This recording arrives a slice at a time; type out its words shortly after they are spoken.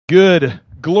Good,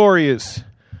 glorious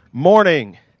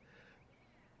morning,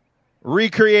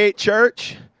 Recreate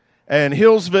Church and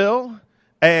Hillsville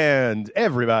and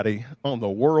everybody on the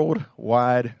World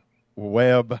Wide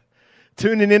Web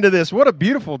tuning into this. What a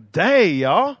beautiful day,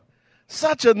 y'all.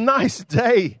 Such a nice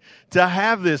day to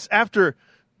have this after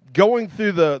going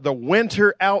through the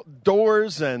winter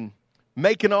outdoors and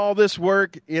making all this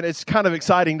work. And it's kind of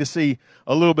exciting to see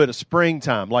a little bit of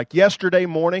springtime. Like yesterday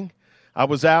morning, I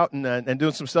was out and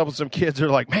doing some stuff with some kids. They're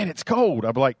like, man, it's cold.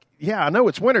 I'm like, yeah, I know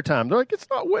it's wintertime. They're like, it's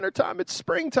not wintertime, it's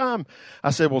springtime. I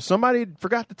said, well, somebody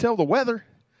forgot to tell the weather.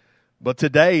 But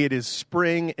today it is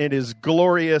spring, it is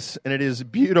glorious, and it is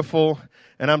beautiful.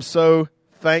 And I'm so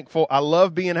thankful. I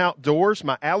love being outdoors.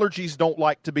 My allergies don't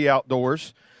like to be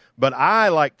outdoors, but I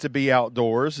like to be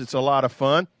outdoors. It's a lot of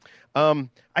fun.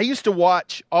 I used to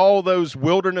watch all those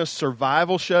wilderness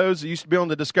survival shows that used to be on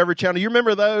the Discovery Channel. You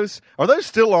remember those? Are those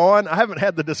still on? I haven't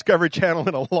had the Discovery Channel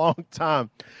in a long time.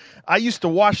 I used to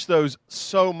watch those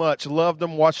so much, loved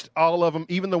them, watched all of them,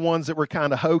 even the ones that were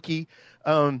kind of hokey.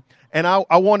 And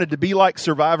I wanted to be like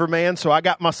Survivor Man, so I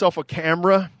got myself a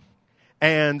camera,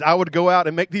 and I would go out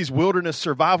and make these wilderness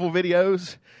survival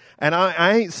videos. And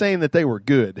I ain't saying that they were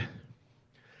good,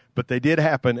 but they did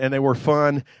happen, and they were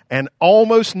fun, and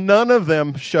almost none of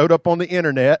them showed up on the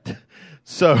internet.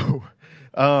 So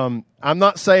I'm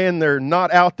not saying they're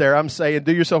not out there. I'm saying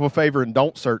do yourself a favor and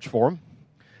don't search for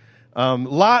them.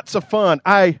 Lots of fun.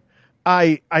 I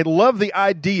love the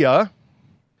idea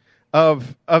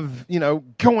of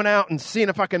going out and seeing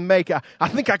if I can make it. I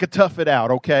think I could tough it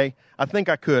out, okay? I think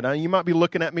I could. You might be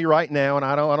looking at me right now, and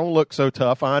I don't look so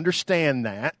tough. I understand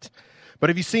that. But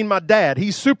have you seen my dad?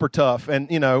 He's super tough, and,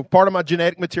 part of my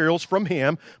genetic material's from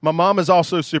him. My mom is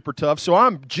also super tough, so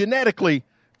I'm genetically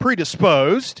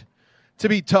predisposed to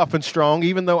be tough and strong,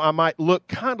 even though I might look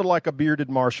kind of like a bearded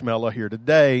marshmallow here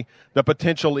today. The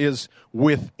potential is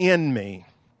within me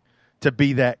to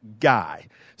be that guy.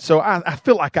 So I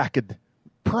feel like I could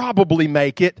probably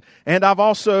make it, and I've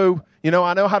also, I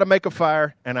know how to make a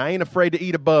fire, and I ain't afraid to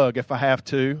eat a bug if I have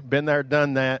to. Been there,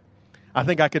 done that. I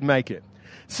think I could make it.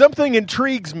 Something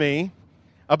intrigues me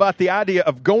about the idea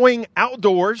of going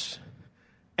outdoors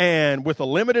and with a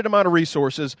limited amount of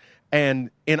resources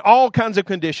and in all kinds of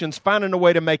conditions, finding a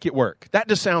way to make it work. That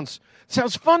just sounds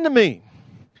fun to me.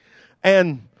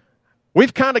 And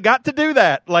we've kind of got to do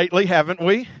that lately, haven't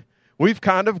we? We've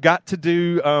kind of got to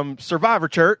do Survivor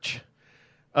Church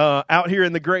out here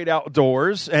in the great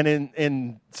outdoors. And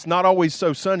it's not always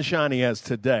so sunshiny as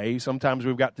today. Sometimes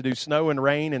we've got to do snow and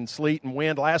rain and sleet and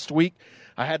wind. Last week,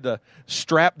 I had to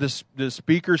strap the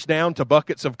speakers down to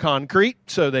buckets of concrete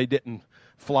so they didn't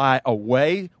fly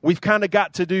away. We've kind of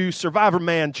got to do Survivor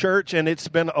Man Church, and it's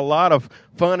been a lot of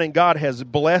fun, and God has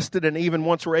blessed it. And even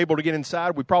once we're able to get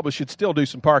inside, we probably should still do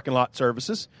some parking lot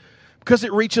services because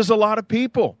it reaches a lot of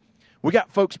people. We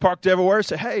got folks parked everywhere.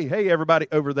 Say, hey, everybody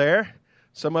over there.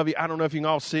 Some of you, I don't know if you can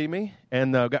all see me.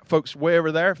 And got folks way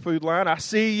over there, Food Line. I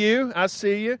see you.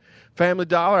 Family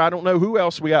Dollar. I don't know who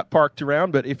else we got parked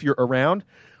around, but if you're around,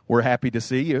 we're happy to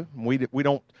see you. We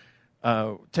don't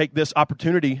take this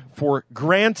opportunity for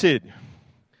granted.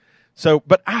 So,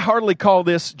 but I hardly call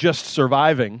this just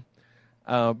surviving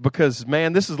because,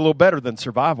 man, this is a little better than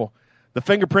survival. The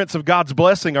fingerprints of God's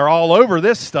blessing are all over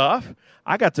this stuff.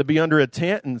 I got to be under a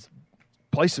tent and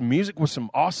play some music with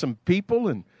some awesome people,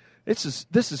 and this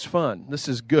is fun. This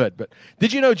is good. But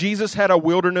did you know Jesus had a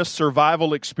wilderness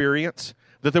survival experience?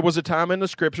 That there was a time in the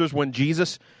Scriptures when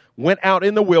Jesus went out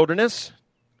in the wilderness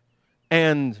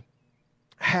and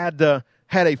had a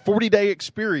 40-day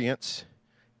experience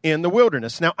in the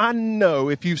wilderness. Now, I know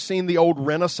if you've seen the old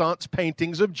Renaissance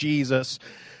paintings of Jesus,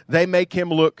 they make him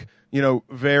look,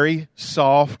 very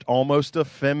soft, almost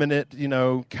effeminate,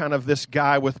 kind of this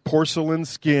guy with porcelain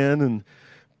skin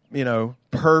and,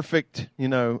 perfect,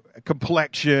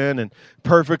 complexion and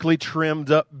perfectly trimmed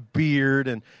up beard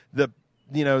and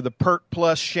the Pert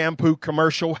Plus shampoo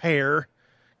commercial hair,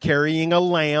 carrying a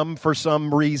lamb for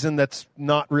some reason that's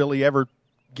not really ever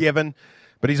given,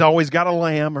 but he's always got a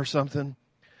lamb or something.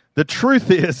 The truth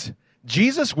is,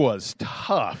 Jesus was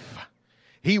tough.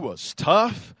 He was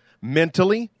tough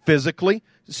mentally, physically,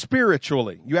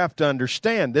 spiritually. You have to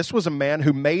understand, this was a man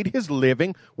who made his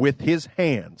living with his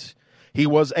hands. He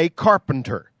was a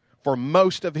carpenter for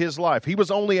most of his life. He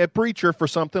was only a preacher for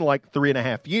something like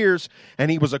 3.5 years, and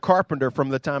he was a carpenter from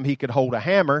the time he could hold a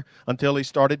hammer until he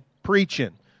started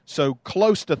preaching. So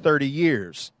close to 30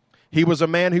 years. He was a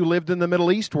man who lived in the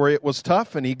Middle East where it was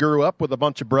tough, and he grew up with a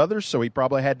bunch of brothers, so he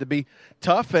probably had to be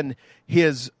tough. And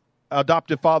his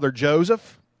adoptive father,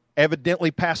 Joseph,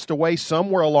 evidently passed away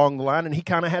somewhere along the line, and he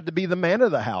kind of had to be the man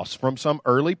of the house from some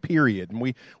early period. And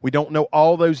we don't know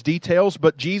all those details,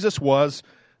 but Jesus was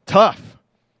tough.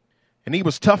 And he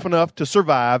was tough enough to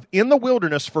survive in the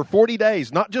wilderness for 40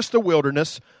 days. Not just the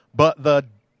wilderness, but the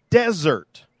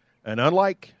desert. And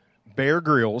unlike Bear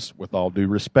Grylls, with all due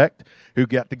respect, who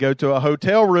got to go to a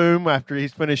hotel room after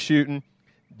he's finished shooting,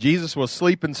 Jesus was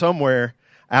sleeping somewhere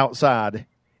outside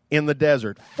in the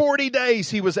desert. 40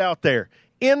 days he was out there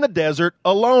in the desert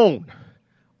alone,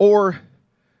 or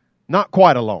not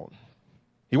quite alone.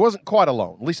 He wasn't quite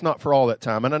alone, at least not for all that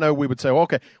time. And I know we would say, well,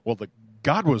 okay, well,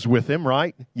 God was with him,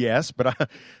 right? Yes, but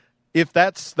if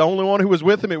that's the only one who was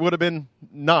with him, it would have been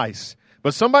nice.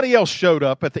 But somebody else showed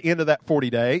up at the end of that 40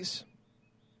 days.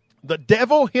 The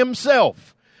devil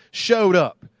himself showed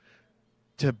up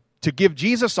to give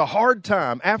Jesus a hard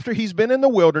time after he's been in the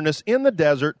wilderness, in the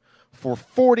desert, for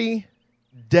 40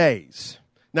 days.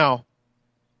 Now,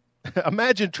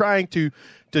 imagine trying to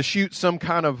shoot some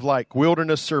kind of like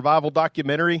wilderness survival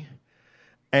documentary,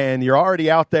 and you're already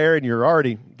out there and you're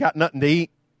already got nothing to eat,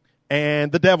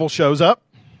 and the devil shows up.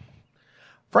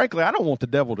 Frankly, I don't want the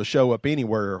devil to show up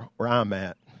anywhere where I'm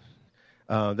at.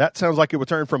 That sounds like it would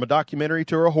turn from a documentary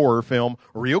to a horror film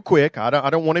real quick. I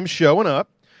don't want him showing up.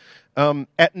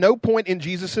 At no point in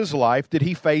Jesus' life did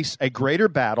he face a greater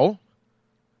battle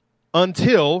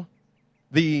until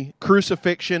the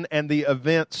crucifixion and the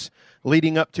events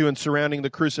leading up to and surrounding the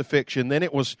crucifixion. Then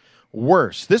it was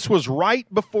worse. This was right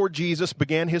before Jesus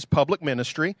began his public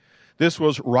ministry. This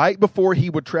was right before he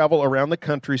would travel around the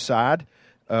countryside,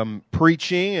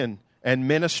 preaching and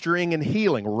ministering and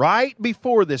healing. Right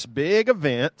before this big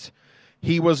event,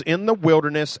 he was in the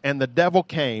wilderness, and the devil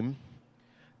came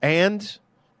and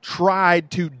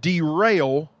tried to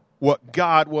derail what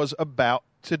God was about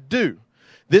to do.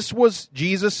 This was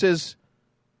Jesus's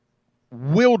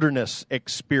wilderness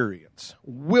experience.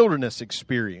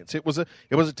 It was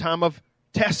a time of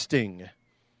testing.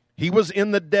 He was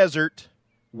in the desert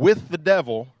with the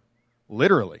devil,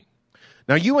 literally.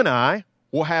 Now, you and I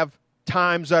will have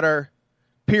times that are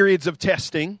periods of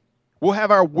testing. We'll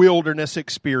have our wilderness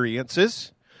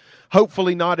experiences.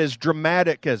 Hopefully not as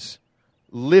dramatic as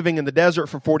living in the desert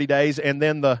for 40 days and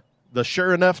then the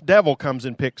sure enough devil comes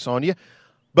and picks on you.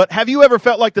 But have you ever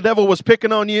felt like the devil was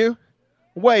picking on you?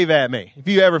 Wave at me. If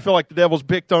you ever feel like the devil's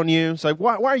picked on you, say,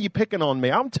 why are you picking on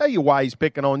me? I'll tell you why he's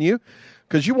picking on you.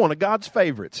 Because you're one of God's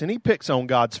favorites, and he picks on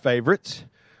God's favorites.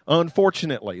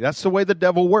 Unfortunately, that's the way the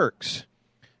devil works.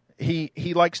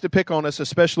 He likes to pick on us,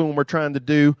 especially when we're trying to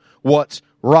do what's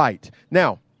right.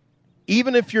 Now,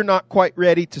 even if you're not quite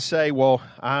ready to say, well,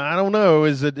 I don't know,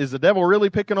 is the devil really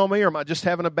picking on me, or am I just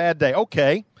having a bad day?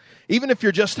 Okay, even if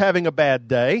you're just having a bad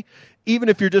day, even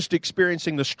if you're just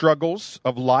experiencing the struggles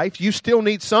of life, you still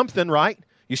need something, right?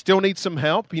 You still need some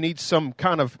help. You need some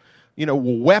kind of,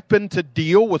 weapon to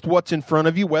deal with what's in front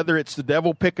of you, whether it's the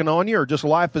devil picking on you or just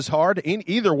life is hard.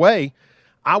 Either way,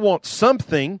 I want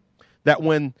something that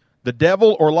when the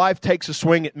devil or life takes a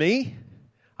swing at me,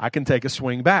 I can take a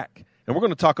swing back. And we're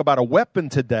going to talk about a weapon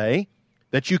today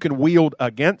that you can wield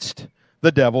against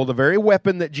the devil, the very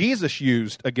weapon that Jesus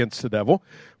used against the devil.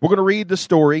 We're going to read the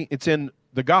story. It's in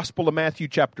the Gospel of Matthew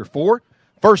chapter 4,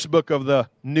 first book of the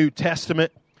New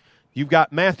Testament. You've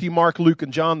got Matthew, Mark, Luke,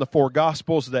 and John, the four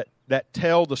Gospels that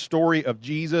tell the story of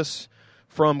Jesus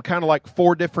from kind of like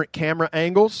four different camera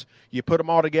angles. You put them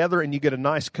all together and you get a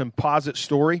nice composite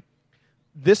story.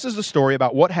 This is a story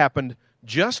about what happened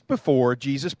just before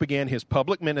Jesus began his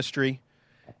public ministry.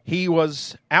 He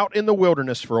was out in the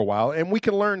wilderness for a while, and we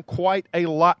can learn quite a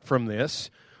lot from this.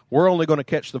 We're only going to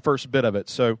catch the first bit of it.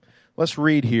 So let's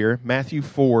read here, Matthew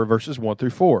 4, verses 1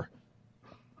 through 4.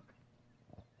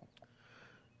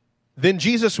 Then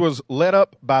Jesus was led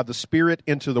up by the Spirit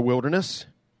into the wilderness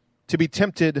to be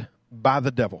tempted by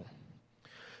the devil.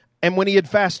 And when he had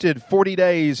fasted 40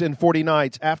 days and 40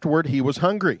 nights, afterward he was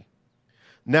hungry.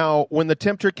 Now, when the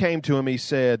tempter came to him, he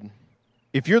said,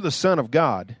 "If you're the Son of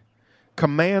God,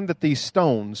 command that these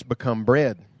stones become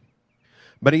bread."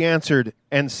 But he answered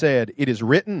and said, "It is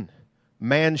written,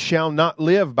 man shall not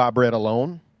live by bread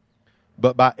alone,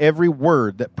 but by every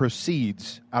word that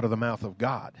proceeds out of the mouth of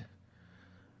God."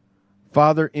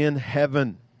 Father in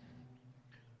heaven,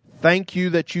 thank you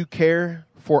that you care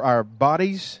for our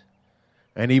bodies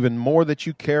and even more that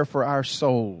you care for our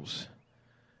souls.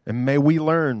 And may we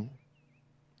learn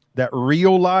that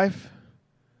real life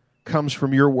comes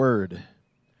from your word.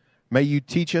 May you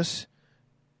teach us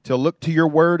to look to your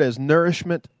word as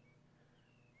nourishment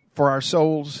for our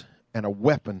souls and a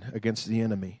weapon against the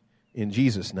enemy. In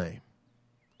Jesus' name,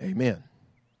 amen.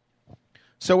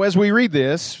 So as we read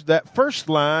this, that first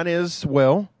line is,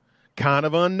 well, kind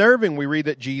of unnerving. We read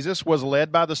that Jesus was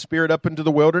led by the Spirit up into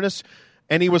the wilderness,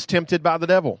 and he was tempted by the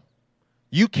devil.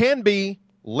 You can be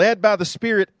led by the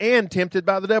Spirit and tempted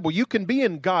by the devil. You can be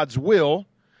in God's will,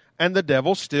 and the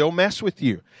devil still mess with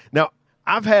you. Now,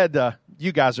 I've had,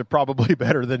 you guys are probably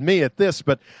better than me at this,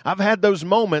 but I've had those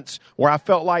moments where I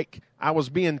felt like I was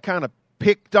being kind of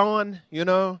picked on,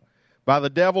 by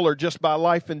the devil or just by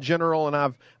life in general,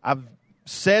 and I've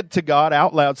said to God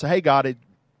out loud, say, hey, God,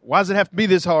 why does it have to be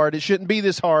this hard? It shouldn't be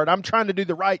this hard. I'm trying to do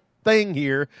the right thing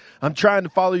here. I'm trying to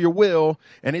follow your will,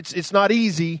 and it's not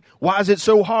easy. Why is it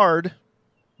so hard?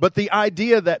 But the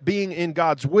idea that being in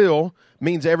God's will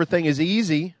means everything is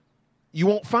easy, you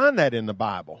won't find that in the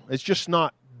Bible. It's just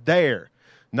not there.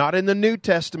 Not in the New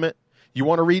Testament. You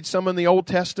want to read some in the Old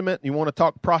Testament, you want to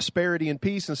talk prosperity and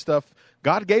peace and stuff,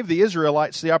 God gave the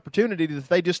Israelites the opportunity that if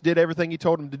they just did everything he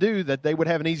told them to do, that they would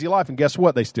have an easy life. And guess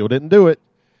what? They still didn't do it.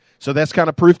 So that's kind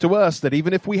of proof to us that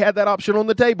even if we had that option on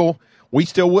the table, we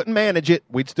still wouldn't manage it.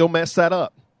 We'd still mess that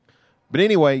up. But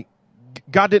anyway,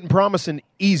 God didn't promise an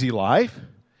easy life.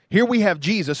 Here we have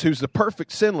Jesus, who's the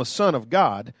perfect, sinless Son of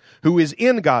God, who is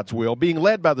in God's will, being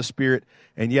led by the Spirit,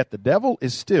 and yet the devil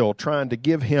is still trying to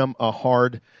give him a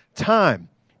hard time.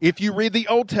 If you read the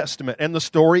Old Testament and the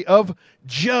story of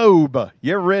Job,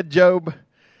 you ever read Job?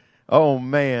 Oh,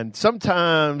 man,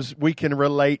 sometimes we can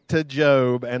relate to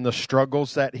Job and the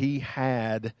struggles that he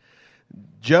had.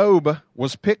 Job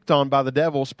was picked on by the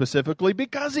devil specifically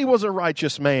because he was a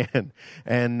righteous man.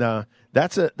 And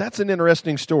that's an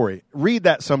interesting story. Read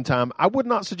that sometime. I would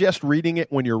not suggest reading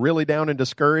it when you're really down and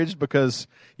discouraged because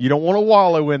you don't want to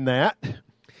wallow in that.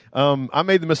 I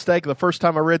made the mistake the first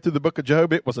time I read through the book of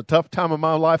Job. It was a tough time of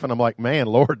my life, and I'm like, man,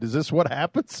 Lord, is this what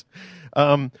happens?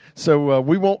 So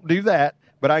we won't do that,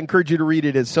 but I encourage you to read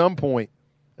it at some point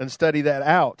and study that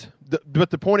out. But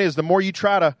the point is, the more you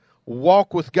try to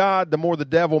walk with God, the more the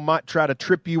devil might try to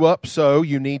trip you up, so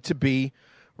you need to be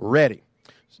ready.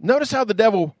 Notice how the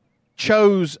devil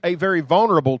chose a very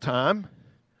vulnerable time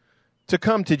to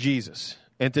come to Jesus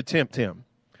and to tempt him.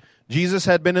 Jesus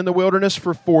had been in the wilderness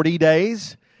for 40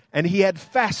 days. And he had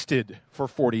fasted for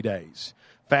 40 days.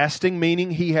 Fasting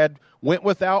meaning he had went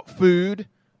without food,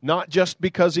 not just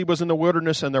because he was in the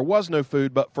wilderness and there was no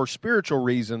food, but for spiritual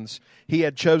reasons. He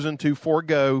had chosen to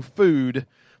forego food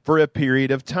for a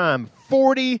period of time.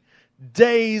 40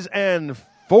 days and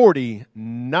 40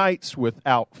 nights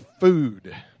without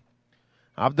food.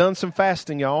 I've done some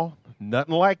fasting, y'all.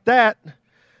 Nothing like that.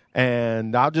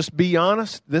 And I'll just be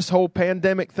honest, this whole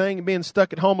pandemic thing, being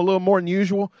stuck at home a little more than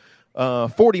usual,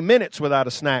 40 minutes without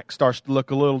a snack starts to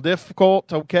look a little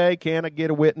difficult. Okay, can I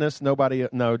get a witness? Nobody,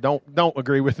 no, don't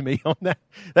agree with me on that.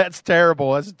 That's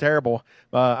terrible. That's terrible.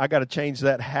 I got to change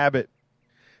that habit.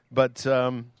 But,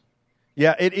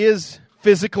 yeah, it is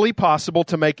physically possible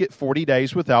to make it 40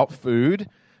 days without food.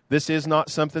 This is not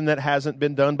something that hasn't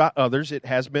been done by others. It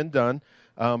has been done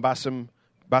by some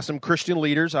Christian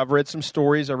leaders. I've read some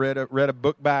stories. I read a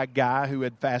book by a guy who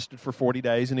had fasted for 40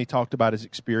 days, and he talked about his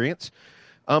experience.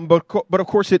 But of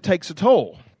course, it takes a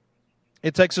toll.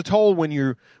 It takes a toll when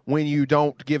you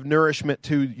don't give nourishment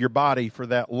to your body for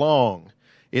that long.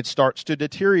 It starts to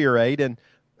deteriorate, and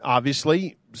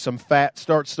obviously some fat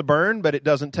starts to burn, but it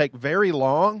doesn't take very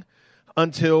long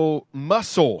until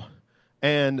muscle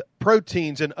and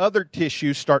proteins and other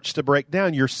tissues starts to break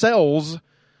down. Your cells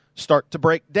start to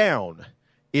break down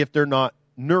if they're not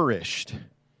nourished,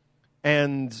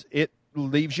 and it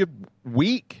leaves you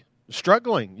weak,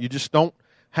 struggling. You just don't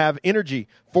have energy.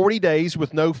 40 days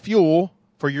with no fuel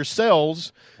for your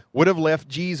cells would have left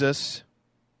Jesus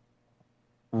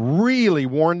really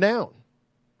worn down.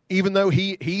 Even though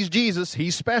he's Jesus,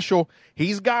 he's special,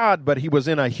 he's God, but he was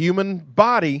in a human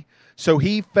body, so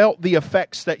he felt the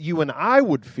effects that you and I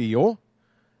would feel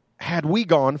had we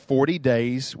gone 40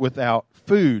 days without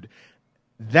food.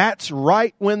 That's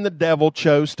right when the devil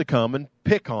chose to come and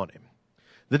pick on him.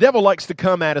 The devil likes to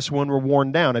come at us when we're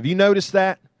worn down. Have you noticed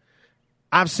that?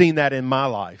 I've seen that in my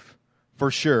life,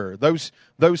 for sure.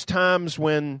 Those times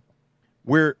when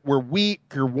we're weak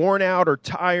or worn out or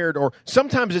tired, or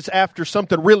sometimes it's after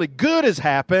something really good has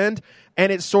happened,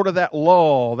 and it's sort of that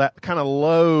lull, that kind of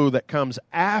low that comes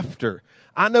after.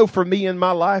 I know for me in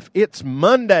my life, it's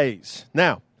Mondays.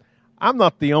 Now, I'm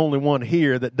not the only one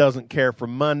here that doesn't care for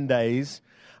Mondays.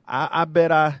 I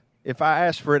bet if I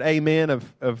asked for an amen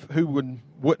of who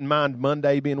wouldn't mind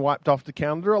Monday being wiped off the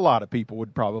calendar, a lot of people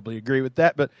would probably agree with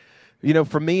that. But,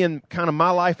 for me and kind of my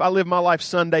life, I live my life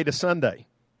Sunday to Sunday.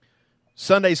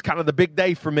 Sunday's kind of the big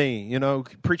day for me,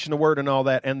 preaching the word and all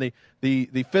that. And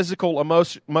the physical,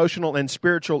 emotional, and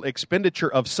spiritual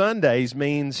expenditure of Sundays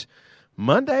means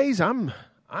Mondays I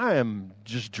am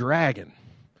just dragging.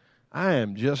 I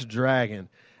am just dragging.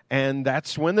 And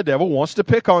that's when the devil wants to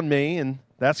pick on me, and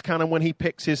that's kind of when he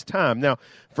picks his time. Now,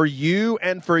 for you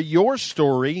and for your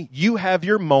story, you have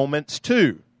your moments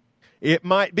too. It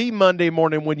might be Monday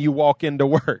morning when you walk into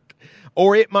work,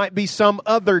 or it might be some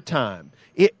other time.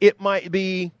 It might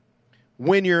be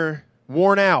when you're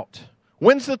worn out.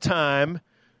 When's the time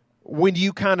when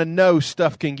you kind of know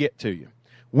stuff can get to you?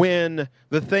 When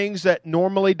the things that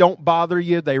normally don't bother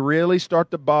you, they really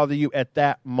start to bother you at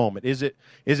that moment. Is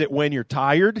it when you're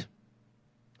tired?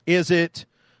 Is it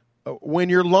when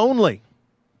you're lonely?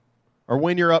 Or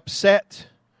when you're upset?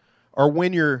 Or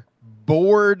when you're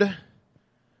bored?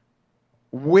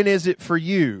 When is it for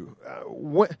you?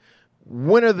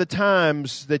 When are the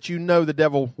times that you know the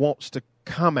devil wants to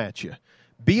come at you?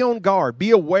 Be on guard. Be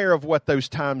aware of what those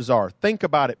times are. Think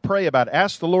about it. Pray about it.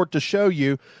 Ask the Lord to show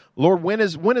you, Lord, when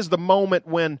is the moment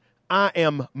when I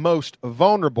am most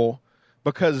vulnerable?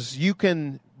 Because you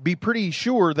can be pretty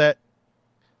sure that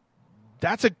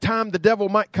that's a time the devil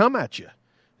might come at you.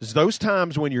 It's those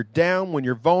times when you're down, when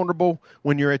you're vulnerable,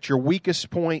 when you're at your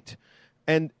weakest point.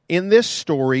 And in this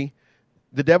story,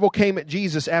 the devil came at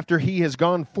Jesus after he has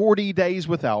gone 40 days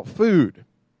without food.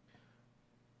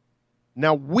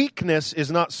 Now, weakness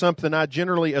is not something I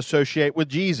generally associate with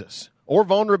Jesus, or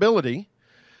vulnerability,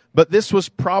 but this was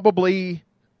probably,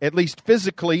 at least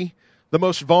physically, the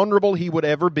most vulnerable he would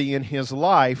ever be in his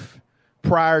life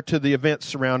prior to the events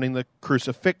surrounding the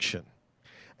crucifixion.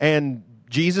 And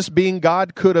Jesus, being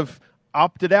God, could have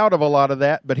opted out of a lot of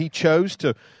that, but he chose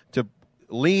to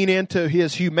lean into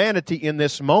his humanity in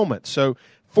this moment. So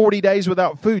 40 days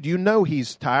without food, you know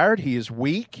he's tired, he is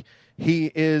weak, he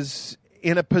is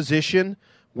in a position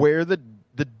where the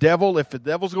devil, if the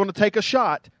devil's going to take a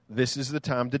shot, this is the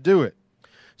time to do it.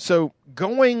 So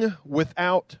going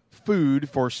without food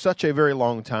for such a very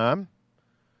long time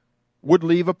would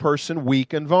leave a person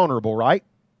weak and vulnerable, right?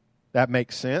 That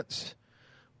makes sense.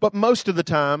 But most of the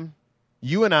time,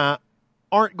 you and I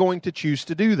aren't going to choose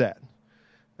to do that.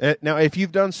 Now, if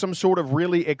you've done some sort of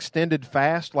really extended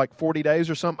fast, like 40 days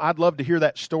or something, I'd love to hear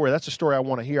that story. That's a story I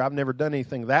want to hear. I've never done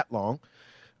anything that long.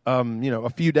 A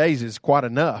few days is quite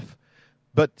enough.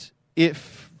 But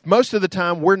if most of the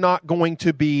time we're not going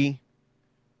to be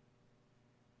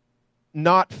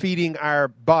not feeding our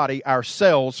body, our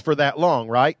cells for that long,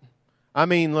 right? I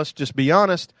mean, let's just be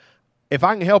honest. If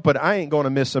I can help it, I ain't going to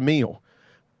miss a meal.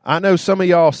 I know some of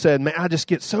y'all said, man, I just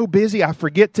get so busy, I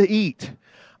forget to eat.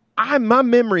 My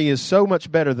memory is so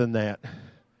much better than that,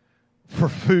 for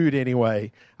food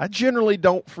anyway. I generally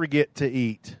don't forget to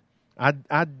eat.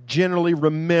 I generally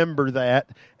remember that.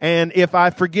 And if I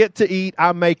forget to eat,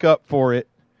 I make up for it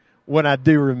when I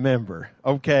do remember,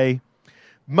 okay?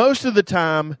 Most of the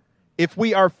time, if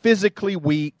we are physically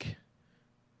weak,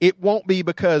 it won't be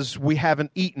because we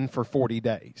haven't eaten for 40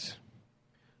 days.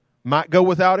 Might go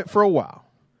without it for a while.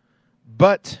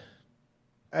 But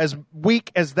as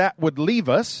weak as that would leave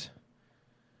us,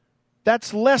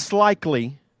 that's less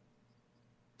likely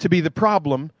to be the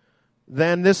problem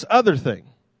than this other thing.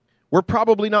 We're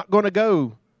probably not going to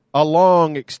go a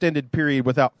long extended period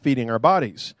without feeding our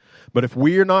bodies. But if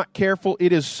we're not careful,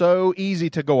 it is so easy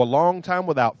to go a long time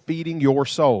without feeding your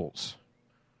souls.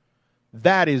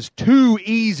 That is too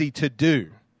easy to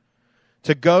do.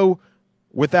 To go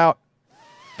without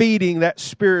feeding that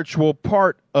spiritual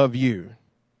part of you.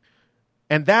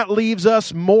 And that leaves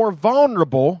us more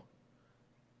vulnerable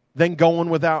than going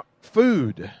without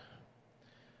food.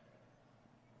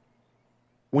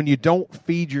 When you don't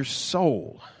feed your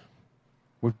soul,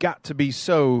 we've got to be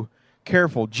so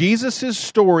careful. Jesus'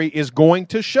 story is going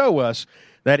to show us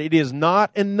that it is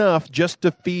not enough just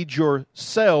to feed your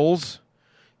cells.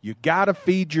 You got to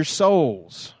feed your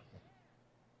souls.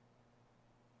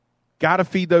 Got to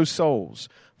feed those souls.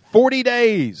 40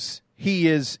 days he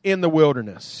is in the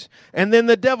wilderness. And then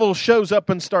the devil shows up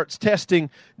and starts testing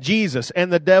Jesus.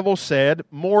 And the devil said,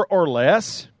 more or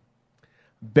less,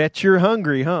 bet you're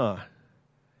hungry, huh?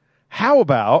 How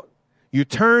about you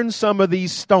turn some of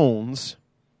these stones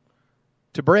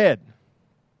to bread?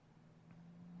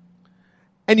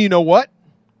 And you know what?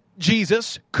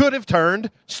 Jesus could have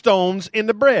turned stones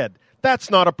into bread.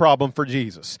 That's not a problem for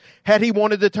Jesus. Had he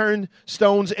wanted to turn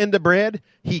stones into bread,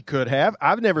 he could have.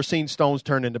 I've never seen stones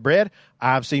turn into bread.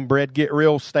 I've seen bread get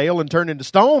real stale and turn into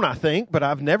stone, I think, but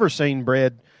I've never seen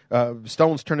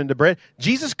stones turn into bread.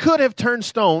 Jesus could have turned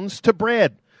stones to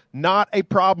bread. Not a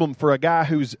problem for a guy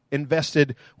who's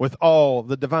invested with all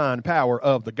the divine power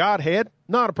of the Godhead.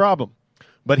 Not a problem.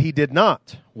 But he did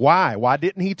not. Why? Why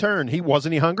didn't he turn?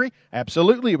 Wasn't he hungry?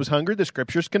 Absolutely, he was hungry. The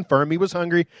scriptures confirm he was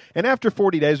hungry. And after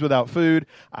 40 days without food,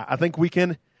 I think we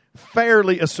can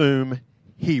fairly assume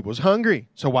He was hungry.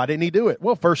 So why didn't he do it?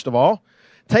 Well, first of all,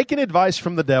 taking advice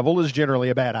from the devil is generally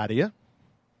a bad idea.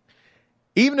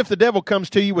 Even if the devil comes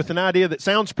to you with an idea that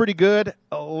sounds pretty good,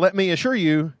 let me assure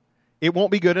you, it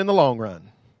won't be good in the long run.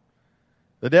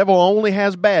 The devil only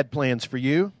has bad plans for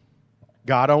you.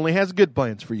 God only has good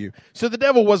plans for you. So the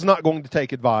devil was not going to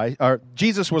take advice, or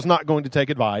Jesus was not going to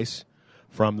take advice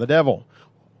from the devil.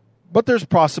 But there's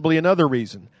possibly another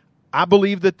reason. I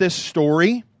believe that this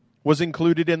story was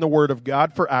included in the Word of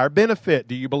God for our benefit.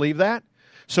 Do you believe that?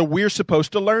 So we're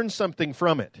supposed to learn something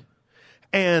from it.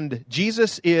 And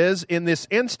Jesus is, in this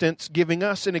instance, giving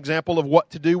us an example of what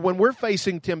to do when we're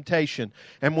facing temptation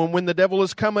and when the devil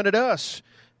is coming at us.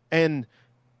 And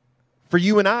for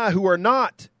you and I who are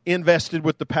not invested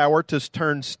with the power to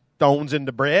turn stones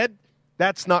into bread,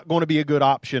 that's not going to be a good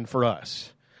option for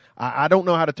us. I don't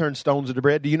know how to turn stones into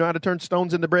bread. Do you know how to turn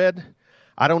stones into bread?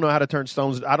 I don't know how to turn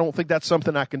stones. I don't think that's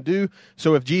something I can do.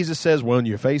 So if Jesus says, when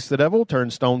you face the devil, turn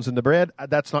stones into bread,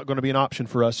 that's not going to be an option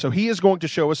for us. So he is going to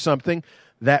show us something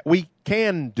that we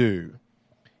can do.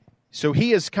 So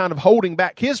he is kind of holding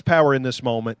back his power in this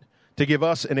moment to give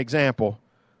us an example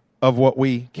of what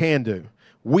we can do.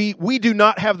 We do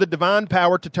not have the divine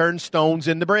power to turn stones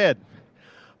into bread.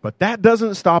 But that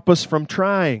doesn't stop us from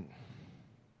trying.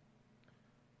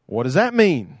 What does that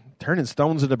mean? Turning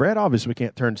stones into bread? Obviously, we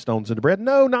can't turn stones into bread.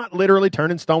 No, not literally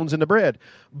turning stones into bread.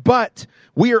 But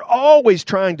we are always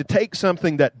trying to take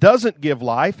something that doesn't give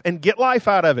life and get life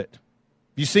out of it.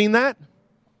 You seen that?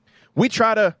 We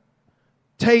try to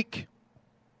take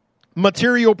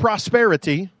material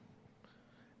prosperity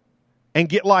and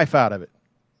get life out of it.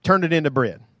 Turn it into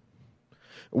bread.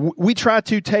 We try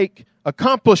to take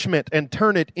accomplishment and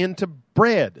turn it into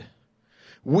bread.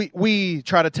 We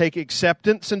try to take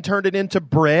acceptance and turn it into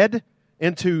bread,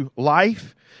 into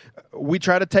life. We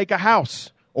try to take a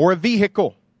house or a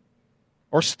vehicle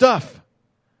or stuff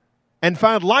and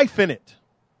find life in it,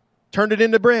 turn it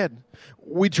into bread.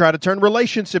 We try to turn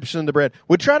relationships into bread.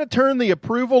 We try to turn the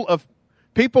approval of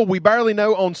people we barely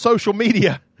know on social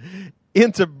media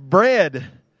into bread.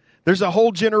 There's a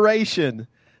whole generation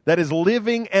that is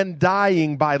living and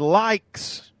dying by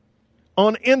likes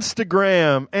on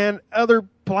Instagram and other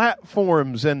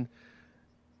platforms and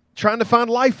trying to find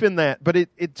life in that, but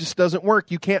it just doesn't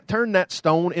work. You can't turn that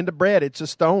stone into bread. It's a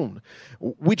stone.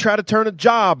 We try to turn a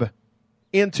job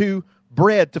into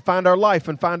bread to find our life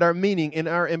and find our meaning in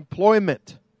our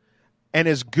employment. And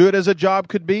as good as a job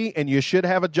could be, and you should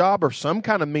have a job or some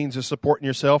kind of means of supporting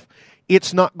yourself,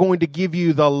 it's not going to give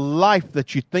you the life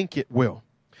that you think it will.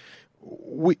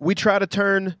 We try to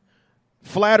turn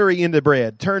flattery into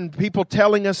bread, turn people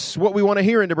telling us what we want to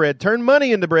hear into bread, turn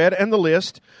money into bread, and the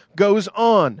list goes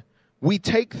on. We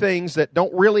take things that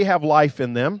don't really have life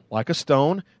in them, like a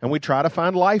stone, and we try to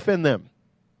find life in them,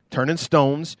 turning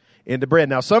stones into bread.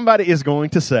 Now, somebody is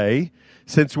going to say,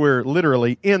 since we're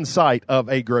literally in sight of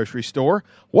a grocery store,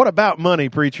 what about money,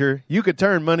 preacher? You could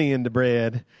turn money into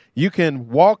bread. You can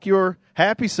walk your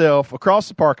happy self across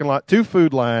the parking lot to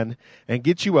Food Line and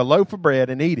get you a loaf of bread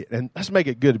and eat it. And let's make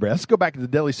it good bread. Let's go back to the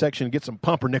deli section and get some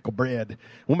pumpernickel bread.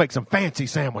 We'll make some fancy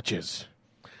sandwiches.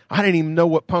 I didn't even know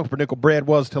what pumpernickel bread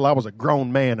was till I was a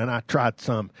grown man, and I tried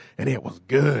some, and it was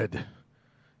good.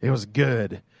 It was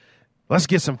good. Let's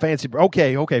get some fancy bread.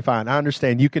 Okay, fine. I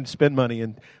understand you can spend money,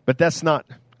 but that's not,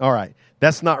 all right,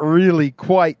 that's not really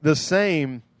quite the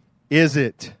same, is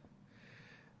it?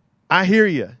 I hear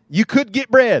you. You could get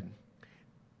bread,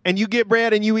 and you get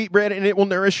bread and you eat bread, and it will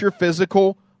nourish your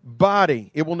physical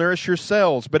body. It will nourish your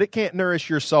cells, but it can't nourish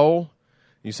your soul.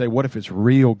 You say, what if it's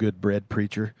real good bread,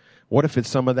 preacher? What if it's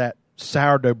some of that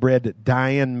sourdough bread that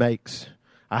Diane makes?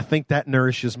 I think that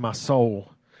nourishes my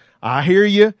soul. I hear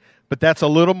you, but that's a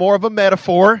little more of a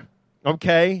metaphor,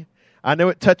 okay? I know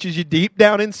it touches you deep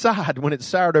down inside when it's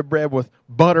sourdough bread with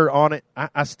butter on it.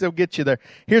 I still get you there.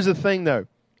 Here's the thing, though.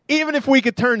 Even if we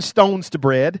could turn stones to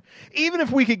bread, even if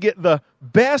we could get the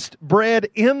best bread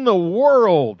in the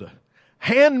world,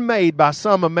 handmade by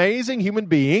some amazing human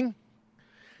being,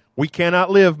 we cannot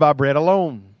live by bread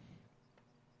alone.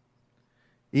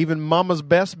 Even Mama's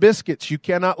best biscuits, you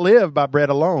cannot live by bread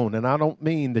alone. And I don't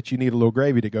mean that you need a little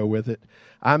gravy to go with it.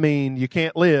 I mean you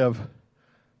can't live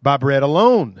by bread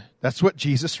alone. That's what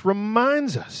Jesus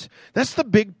reminds us. That's the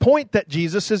big point that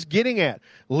Jesus is getting at.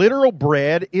 Literal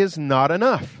bread is not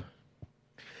enough.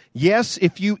 Yes,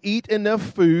 if you eat enough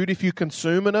food, if you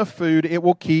consume enough food, it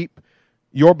will keep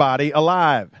your body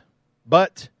alive.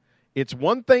 But it's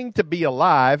one thing to be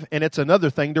alive, and it's another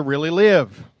thing to really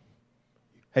live.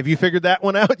 Have you figured that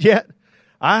one out yet?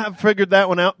 I have figured that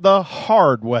one out the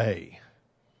hard way.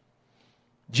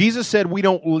 Jesus said we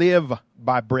don't live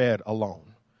by bread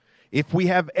alone. if we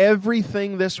have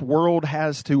everything this world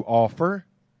has to offer,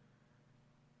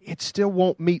 it still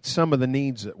won't meet some of the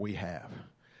needs that we have.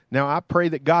 Now, I pray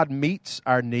that God meets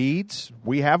our needs.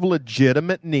 We have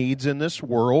legitimate needs in this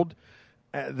world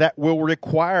that will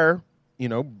require,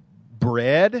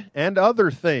 bread and other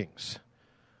things.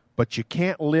 But you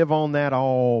can't live on that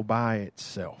all by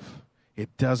itself.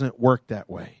 It doesn't work that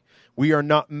way. We are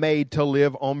not made to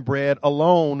live on bread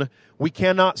alone. We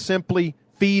cannot simply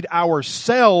feed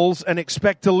ourselves and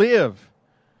expect to live.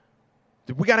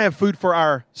 We got to have food for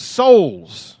our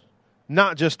souls,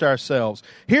 not just ourselves.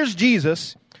 Here's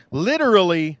Jesus,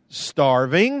 literally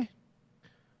starving,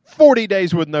 40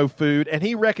 days with no food, and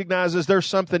he recognizes there's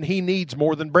something he needs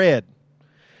more than bread.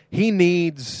 He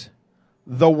needs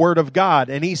the Word of God.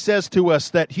 And he says to us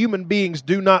that human beings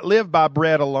do not live by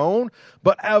bread alone,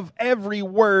 but of every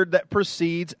word that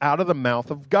proceeds out of the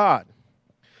mouth of God.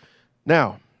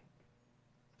 Now,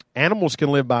 animals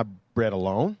can live by bread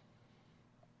alone.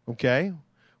 Okay?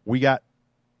 We got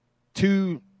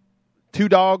two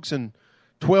dogs and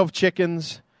 12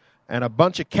 chickens and a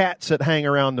bunch of cats that hang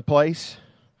around the place.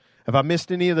 Have I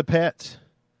missed any of the pets?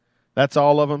 That's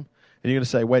all of them. And you're going to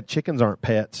say, wait, chickens aren't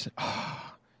pets.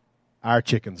 Our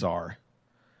chickens are.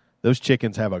 Those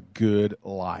chickens have a good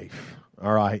life.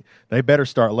 All right? They better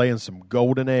start laying some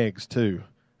golden eggs too.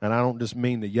 And I don't just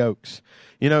mean the yolks.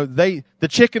 The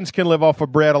chickens can live off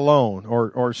of bread alone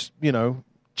or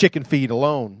chicken feed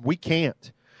alone. We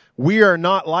can't. We are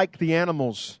not like the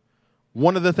animals.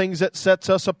 One of the things that sets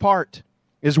us apart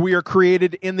is we are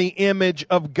created in the image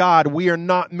of God. We are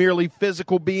not merely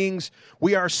physical beings.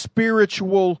 We are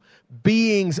spiritual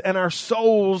beings, and our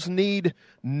souls need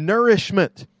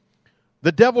nourishment.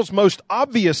 The devil's most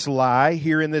obvious lie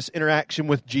here in this interaction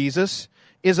with Jesus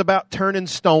is about turning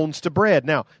stones to bread.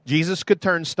 Now, Jesus could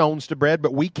turn stones to bread,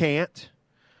 but we can't.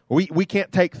 We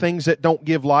can't take things that don't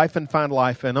give life and find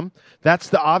life in them. That's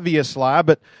the obvious lie.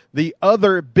 But the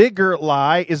other bigger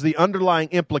lie is the underlying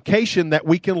implication that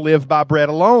we can live by bread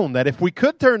alone. That if we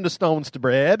could turn the stones to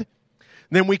bread,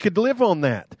 then we could live on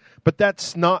that. But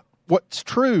that's not what's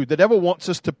true. The devil wants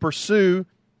us to pursue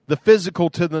the physical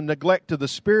to the neglect of the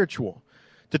spiritual.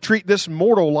 To treat this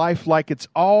mortal life like it's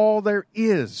all there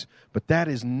is. But that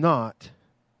is not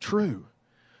true.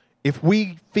 If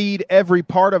we feed every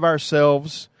part of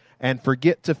ourselves and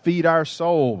forget to feed our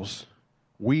souls,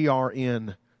 we are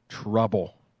in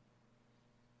trouble.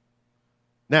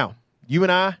 Now, you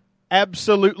and I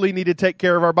absolutely need to take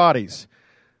care of our bodies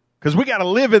because we got to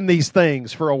live in these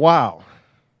things for a while.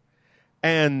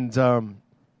 And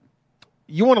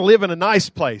you want to live in a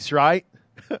nice place, right?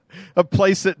 A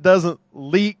place that doesn't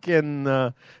leak and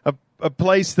a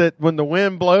place that when the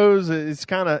wind blows, it's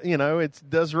kind of, it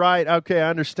does right. Okay, I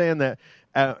understand that.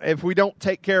 If we don't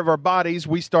take care of our bodies,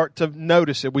 we start to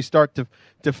notice it. We start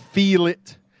to feel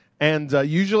it. And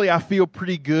usually I feel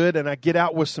pretty good, and I get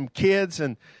out with some kids.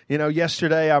 And,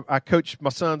 yesterday I coached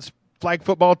my son's flag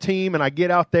football team, and I get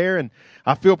out there, and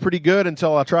I feel pretty good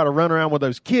until I try to run around with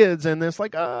those kids. And it's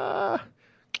like, I'm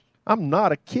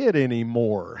not a kid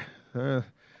anymore. Or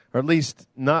at least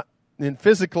not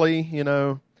physically,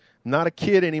 not a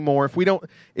kid anymore.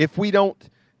 If we don't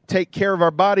take care of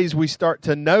our bodies, we start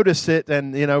to notice it.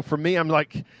 And, for me, I'm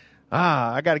like,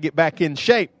 I got to get back in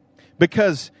shape.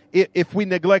 Because if we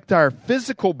neglect our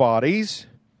physical bodies,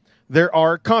 there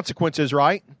are consequences,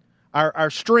 right? Our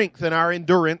strength and our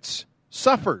endurance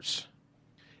suffers.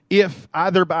 If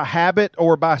either by habit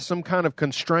or by some kind of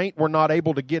constraint, we're not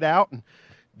able to get out and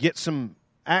get some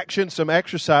action, some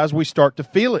exercise, we start to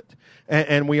feel it.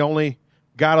 And we only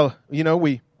got to,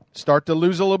 we start to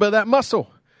lose a little bit of that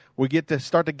muscle. We get to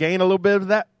start to gain a little bit of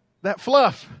that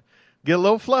fluff. Get a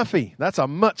little fluffy. That's a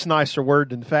much nicer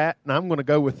word than fat, and I'm going to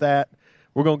go with that.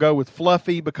 We're going to go with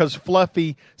fluffy because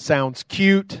fluffy sounds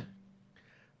cute.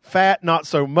 Fat, not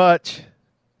so much.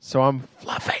 So I'm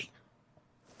fluffy.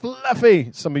 Fluffy.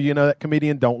 Some of you know that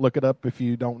comedian. Don't look it up if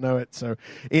you don't know it. So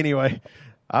anyway,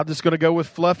 I'm just going to go with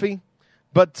fluffy.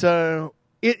 But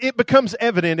it becomes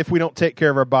evident if we don't take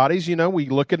care of our bodies. We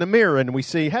look in the mirror and we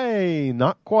see, hey,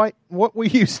 not quite what we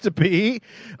used to be.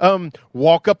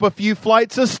 Walk up a few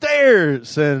flights of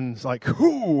stairs and it's like,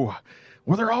 whoo,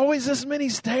 were there always this many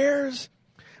stairs?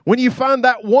 When you find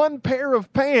that one pair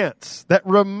of pants that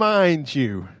reminds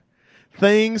you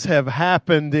things have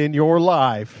happened in your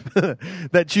life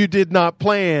that you did not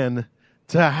plan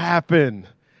to happen.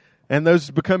 And those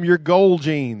become your goal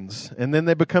jeans. And then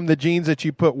they become the jeans that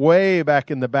you put way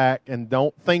back in the back and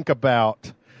don't think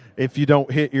about if you don't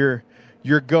hit your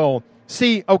goal.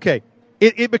 See, okay,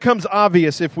 it becomes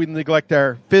obvious if we neglect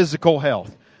our physical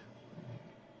health.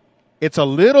 It's a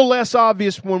little less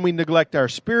obvious when we neglect our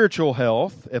spiritual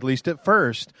health, at least at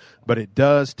first, but it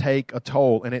does take a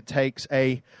toll, and it takes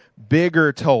a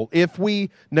bigger toll. If we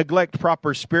neglect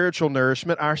proper spiritual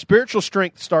nourishment, our spiritual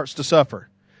strength starts to suffer.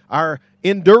 Our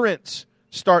endurance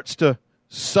starts to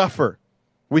suffer.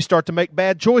 We start to make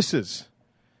bad choices.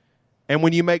 And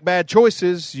when you make bad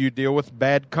choices, you deal with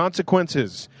bad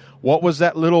consequences. What was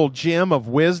that little gem of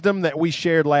wisdom that we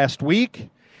shared last week?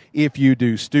 If you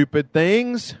do stupid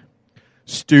things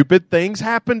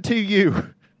happen to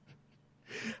you.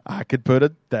 I could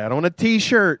put that on a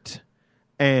t-shirt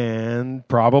and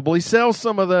probably sell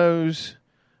some of those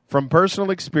from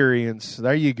personal experience.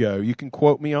 There you go. You can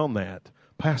quote me on that.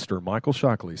 Pastor Michael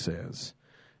Shockley says,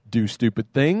 do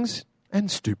stupid things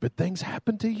and stupid things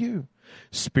happen to you.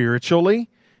 Spiritually,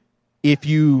 if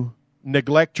you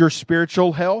neglect your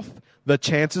spiritual health, the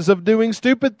chances of doing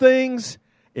stupid things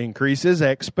increases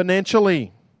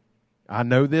exponentially. I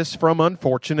know this from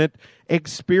unfortunate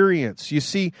experience. You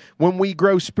see, when we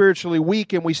grow spiritually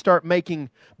weak and we start making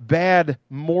bad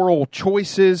moral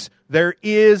choices, there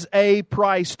is a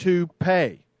price to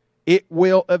pay. It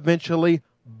will eventually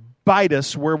bite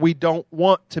us where we don't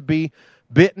want to be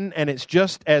bitten, and it's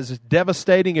just as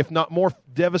devastating, if not more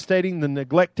devastating, than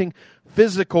neglecting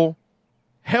physical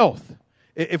health.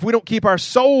 If we don't keep our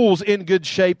souls in good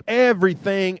shape,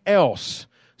 everything else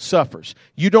suffers.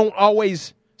 You don't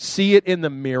always see it in the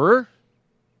mirror.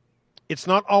 It's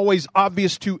not always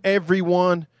obvious to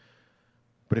everyone.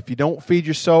 But if you don't feed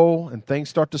your soul and things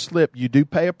start to slip, you do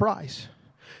pay a price.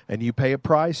 And you pay a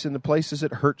price in the places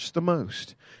it hurts the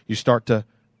most. You start to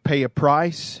pay a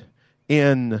price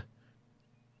in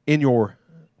your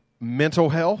mental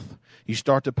health. You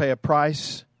start to pay a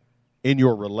price in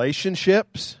your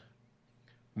relationships.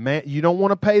 Man, you don't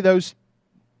want to pay those.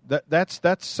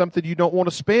 That's something you don't want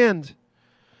to spend.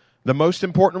 The most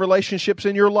important relationships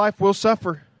in your life will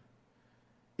suffer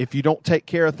if you don't take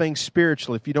care of things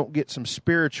spiritually, if you don't get some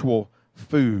spiritual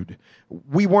food.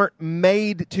 We weren't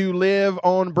made to live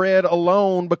on bread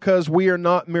alone because we are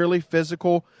not merely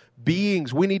physical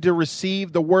beings. We need to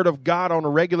receive the Word of God on a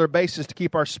regular basis to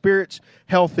keep our spirits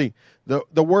healthy.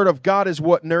 The Word of God is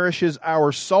what nourishes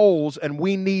our souls, and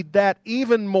we need that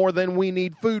even more than we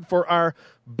need food for our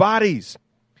bodies.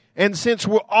 And since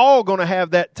we're all going to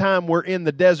have that time we're in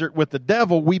the desert with the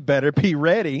devil, we better be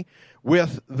ready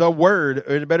with the Word.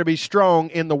 It better be strong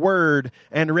in the Word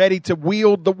and ready to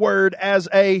wield the Word as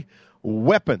a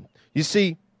weapon. You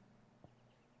see,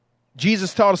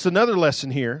 Jesus taught us another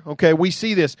lesson here. Okay, we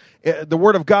see this. The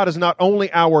Word of God is not only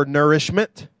our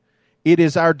nourishment, it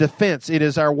is our defense. It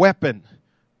is our weapon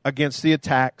against the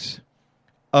attacks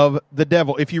of the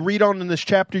devil. If you read on in this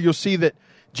chapter, you'll see that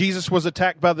Jesus was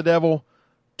attacked by the devil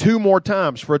 2 more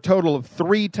times, for a total of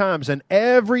 3 times. And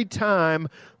every time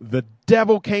the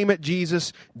devil came at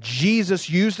Jesus,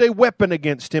 Jesus used a weapon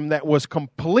against him that was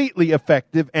completely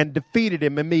effective and defeated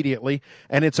him immediately.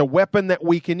 And it's a weapon that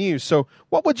we can use. So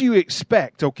what would you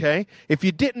expect, okay? If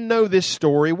you didn't know this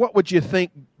story, what would you think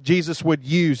Jesus would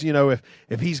use,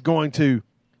 if he's going to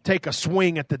take a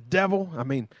swing at the devil? I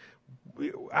mean,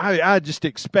 I just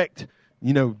expect,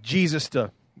 Jesus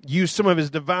to use some of his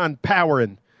divine power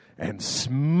and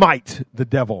smite the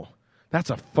devil. That's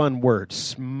a fun word,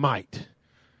 smite.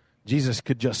 Jesus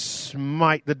could just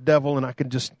smite the devil, and I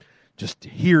can just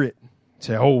hear it.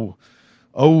 Say, oh,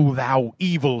 thou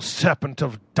evil serpent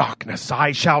of darkness,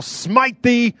 I shall smite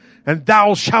thee, and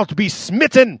thou shalt be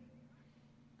smitten.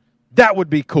 That would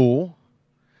be cool.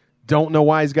 Don't know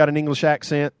why he's got an English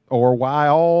accent, or why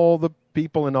all the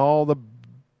people in all the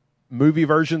movie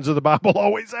versions of the Bible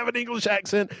always have an English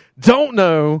accent. Don't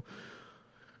know.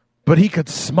 But he could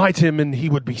smite him and he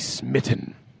would be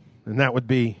smitten. And that would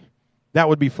be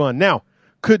fun. Now,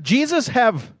 could Jesus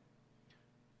have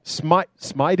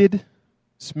smitten?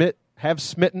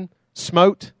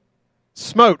 Smote,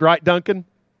 right, Duncan?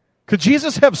 Could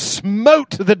Jesus have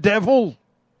smote the devil?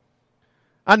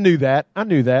 I knew that.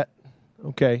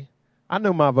 Okay. I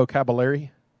know my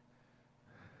vocabulary.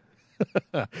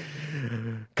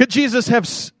 Could Jesus have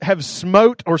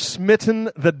smote or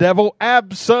smitten the devil?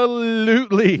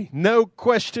 Absolutely. No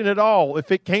question at all.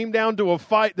 If it came down to a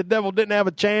fight, the devil didn't have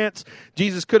a chance.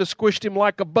 Jesus could have squished him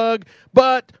like a bug.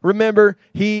 But remember,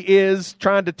 he is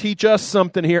trying to teach us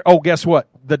something here. Oh, guess what?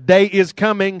 The day is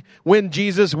coming when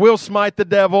Jesus will smite the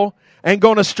devil and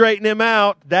going to straighten him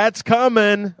out. That's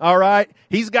coming, all right?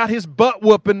 He's got his butt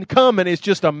whooping coming. It's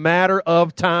just a matter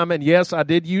of time. And yes, I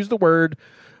did use the word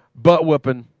butt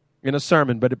whooping in a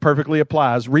sermon, but it perfectly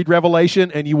applies. Read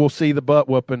Revelation and you will see the butt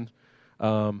whooping,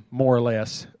 more or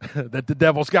less, that the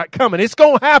devil's got coming. It's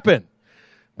going to happen.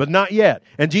 but not yet.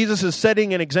 And Jesus is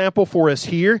setting an example for us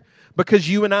here because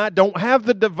you and I don't have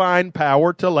the divine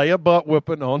power to lay a butt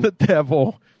whipping on the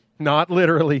devil. Not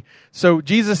literally. So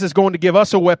Jesus is going to give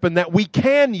us a weapon that we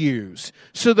can use.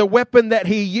 So the weapon that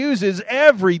he uses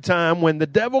every time when the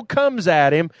devil comes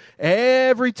at him,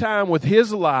 every time with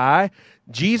his lie,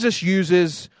 Jesus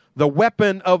uses the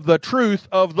weapon of the truth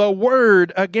of the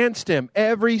word against him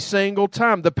every single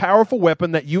time. The powerful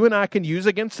weapon that you and I can use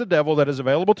against the devil that is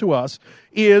available to us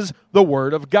is the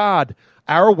word of God.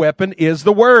 Our weapon is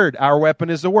the word. Our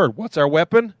weapon is the word. What's our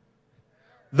weapon?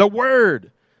 The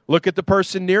word. Look at the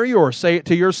person near you or say it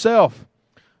to yourself.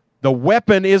 The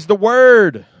weapon is the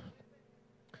word.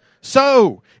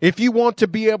 So, if you want to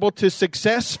be able to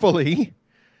successfully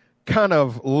kind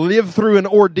of live through an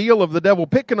ordeal of the devil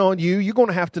picking on you, you're going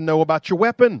to have to know about your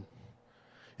weapon.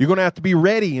 You're going to have to be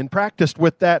ready and practiced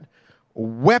with that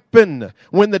weapon.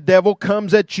 When the devil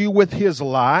comes at you with his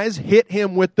lies, hit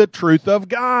him with the truth of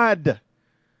God.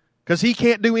 Because he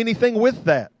can't do anything with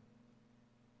that.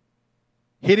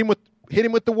 Hit him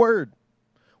with the word.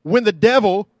 When the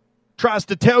devil tries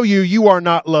to tell you you are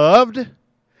not loved,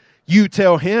 you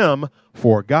tell him,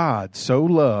 for God so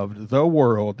loved the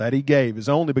world that he gave his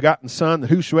only begotten Son, that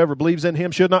whosoever believes in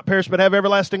him should not perish but have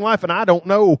everlasting life. And I don't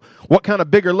know what kind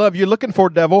of bigger love you're looking for,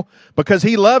 devil, because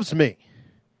he loves me.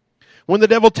 When the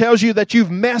devil tells you that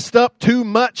you've messed up too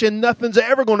much and nothing's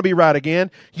ever going to be right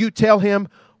again, you tell him,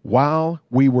 while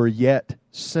we were yet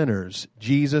sinners,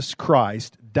 Jesus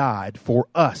Christ died for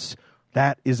us.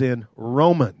 That is in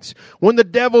Romans. When the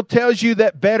devil tells you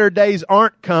that better days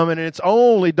aren't coming and it's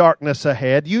only darkness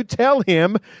ahead, you tell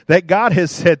him that God has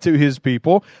said to his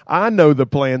people, I know the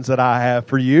plans that I have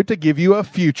for you to give you a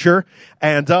future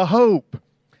and a hope.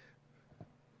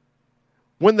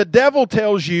 When the devil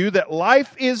tells you that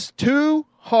life is too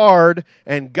hard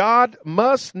and God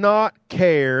must not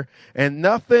care and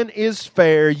nothing is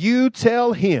fair, you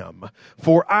tell him,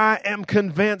 for I am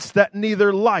convinced that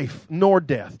neither life nor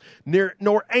death,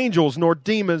 nor angels nor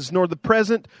demons, nor the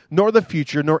present nor the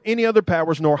future, nor any other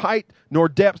powers, nor height nor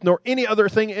depth, nor any other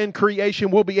thing in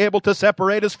creation will be able to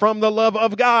separate us from the love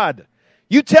of God.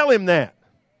 You tell him that.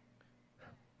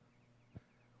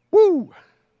 Woo!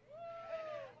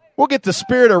 We'll get the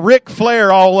spirit of Ric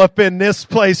Flair all up in this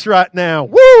place right now.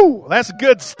 Woo! That's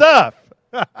good stuff.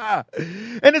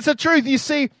 And it's the truth. You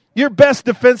see, your best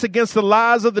defense against the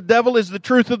lies of the devil is the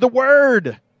truth of the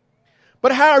word.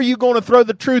 But how are you going to throw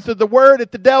the truth of the word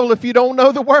at the devil if you don't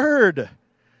know the word?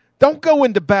 Don't go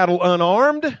into battle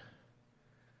unarmed.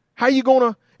 How are you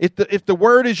going to, if the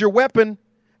word is your weapon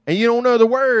and you don't know the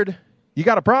word, you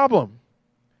got a problem.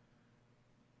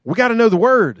 We got to know the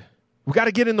word. We got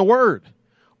to get in the word.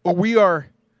 Or we are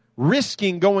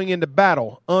risking going into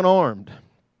battle unarmed.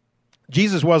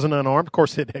 Jesus wasn't unarmed. Of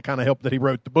course, it kind of helped that he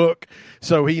wrote the book,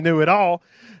 so he knew it all.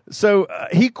 So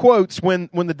he quotes, when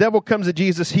the devil comes at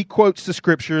Jesus, he quotes the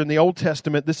scripture in the Old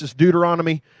Testament. This is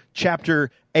Deuteronomy chapter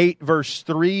 8, verse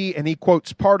 3, and he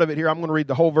quotes part of it here. I'm going to read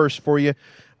the whole verse for you.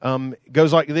 It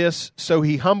goes like this. So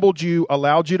he humbled you,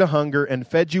 allowed you to hunger, and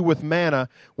fed you with manna,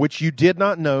 which you did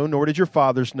not know, nor did your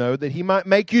fathers know, that he might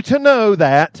make you to know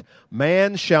that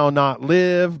man shall not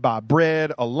live by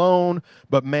bread alone,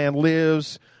 but man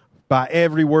lives by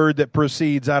every word that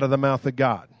proceeds out of the mouth of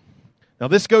God. Now,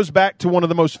 this goes back to one of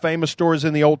the most famous stories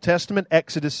in the Old Testament,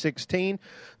 Exodus 16,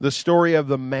 the story of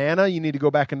the manna. You need to go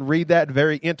back and read that.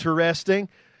 Very interesting.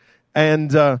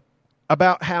 And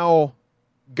about how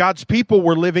God's people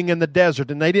were living in the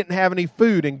desert and they didn't have any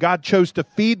food, and God chose to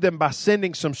feed them by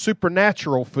sending some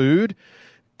supernatural food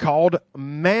called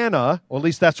manna. Well, at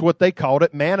least that's what they called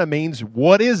it. Manna means,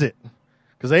 what is it?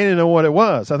 Because they didn't know what it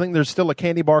was. I think there's still a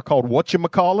candy bar called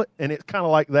Whatchamacallit, and it's kind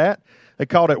of like that. They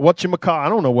called it Whatchamacallit. I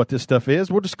don't know what this stuff is.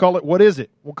 We'll just call it, what is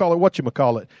it? We'll call it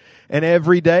Whatchamacallit. And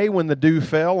every day when the dew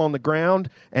fell on the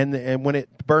ground and when it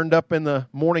burned up in the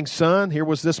morning sun, here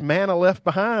was this manna left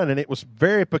behind, and it was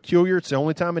very peculiar. It's the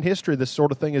only time in history this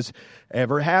sort of thing has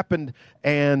ever happened.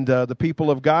 And the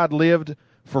people of God lived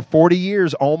for 40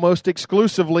 years almost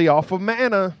exclusively off of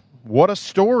manna. What a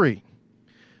story.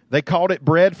 They called it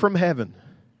bread from heaven.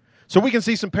 So we can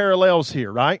see some parallels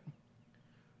here, right?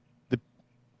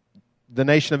 The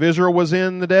nation of Israel was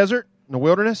in the desert, in the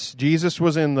wilderness. Jesus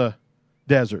was in the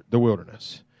desert, the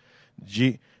wilderness.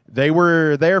 They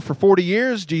were there for 40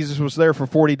 years. Jesus was there for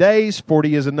 40 days.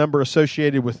 40 is a number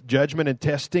associated with judgment and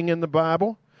testing in the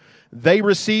Bible. They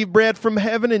received bread from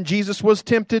heaven, and Jesus was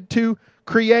tempted to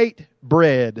create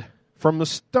bread from the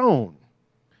stone.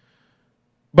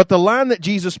 But the line that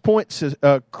Jesus quotes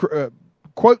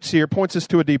here points us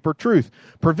to a deeper truth.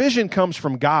 Provision comes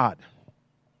from God.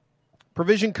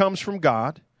 Provision comes from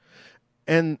God.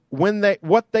 And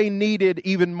what they needed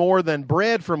even more than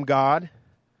bread from God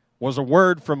was a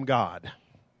word from God.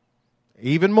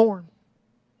 Even more.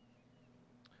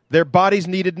 Their bodies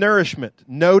needed nourishment,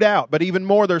 no doubt. But even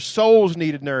more, their souls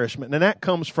needed nourishment. And that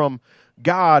comes from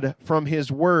God, from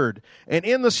His Word. And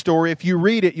in the story, if you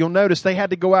read it, you'll notice they had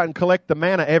to go out and collect the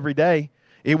manna every day.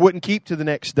 It wouldn't keep to the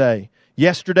next day.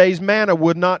 Yesterday's manna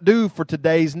would not do for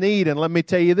today's need. And let me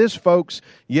tell you this, folks,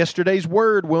 yesterday's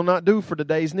word will not do for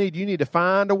today's need. You need to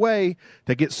find a way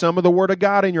to get some of the Word of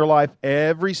God in your life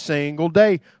every single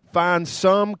day. Find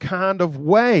some kind of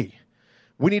way.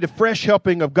 We need a fresh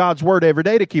helping of God's Word every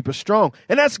day to keep us strong.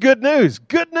 And that's good news.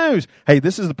 Good news. Hey,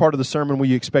 this is the part of the sermon where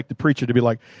you expect the preacher to be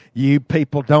like, you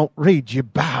people don't read your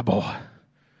Bible.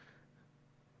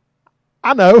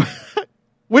 I know.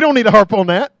 We don't need to harp on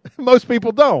that. Most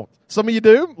people don't. Some of you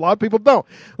do. A lot of people don't.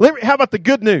 How about the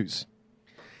good news?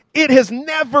 It has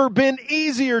never been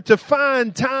easier to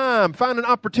find an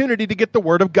opportunity to get the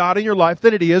Word of God in your life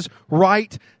than it is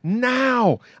right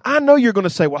now. I know you're going to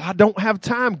say, well, I don't have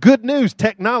time. Good news.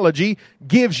 Technology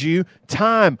gives you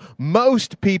time.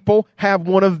 Most people have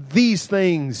one of these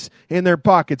things in their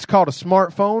pockets called a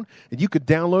smartphone, and you could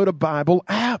download a Bible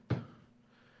app.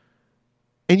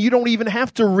 And you don't even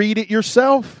have to read it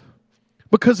yourself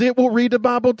because it will read the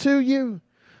Bible to you.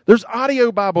 There's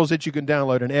audio Bibles that you can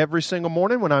download, and every single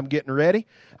morning when I'm getting ready,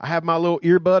 I have my little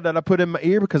earbud that I put in my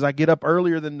ear because I get up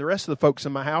earlier than the rest of the folks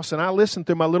in my house, and I listen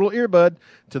through my little earbud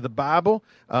to the Bible.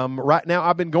 Right now,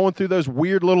 I've been going through those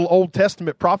weird little Old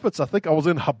Testament prophets. I think I was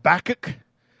in Habakkuk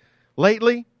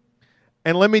lately,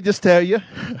 and let me just tell you,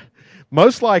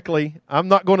 most likely, I'm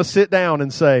not going to sit down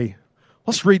and say,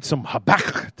 let's read some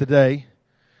Habakkuk today,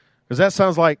 because that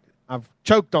sounds like I've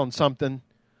choked on something.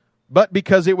 But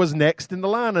because it was next in the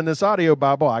line in this audio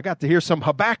Bible, I got to hear some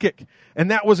Habakkuk,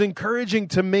 and that was encouraging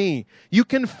to me. You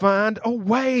can find a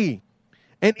way.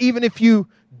 And even if you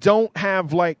don't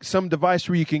have like some device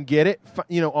where you can get it,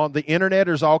 on the internet,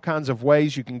 there's all kinds of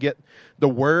ways you can get the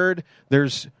Word.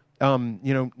 There's,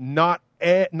 not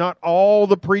all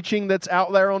the preaching that's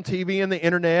out there on TV and the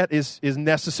internet is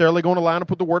necessarily going to line up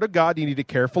with the Word of God. You need to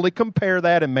carefully compare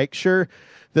that and make sure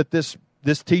that this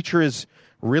teacher is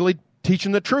really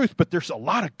teaching the truth. But there's a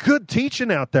lot of good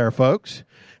teaching out there, folks.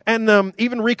 And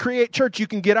even Recreate Church, you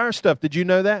can get our stuff. Did you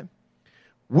know that?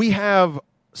 We have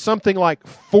something like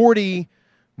 40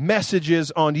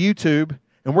 messages on YouTube,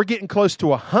 and we're getting close to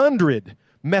 100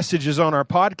 messages on our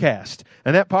podcast.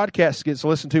 And that podcast gets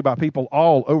listened to by people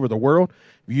all over the world.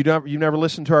 If you've never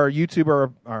listened to our YouTube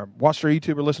or watched our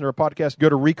YouTube or listened to our podcast, go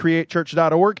to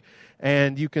recreatechurch.org,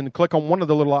 and you can click on one of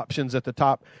the little options at the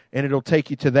top, and it'll take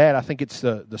you to that. I think it's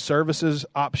the services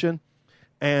option.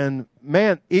 And,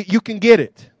 man, you can get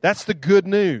it. That's the good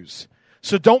news.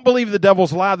 So don't believe the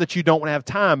devil's lie that you don't have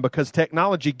time, because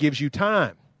technology gives you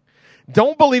time.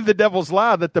 Don't believe the devil's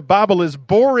lie that the Bible is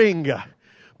boring.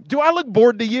 Do I look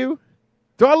bored to you?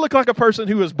 Do I look like a person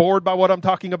who is bored by what I'm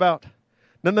talking about?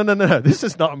 No. This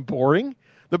is not boring.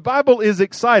 The Bible is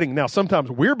exciting. Now, sometimes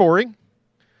we're boring.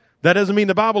 That doesn't mean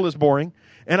the Bible is boring.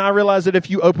 And I realize that if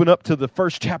you open up to the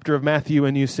first chapter of Matthew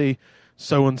and you see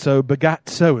so-and-so begot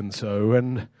so-and-so,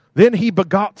 and then he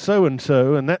begot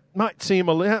so-and-so, and that might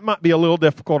be a little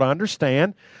difficult to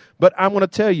understand. But I'm going to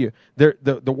tell you,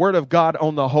 the Word of God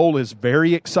on the whole is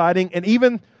very exciting. And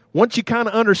even once you kind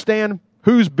of understand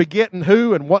who's begetting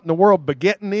who and what in the world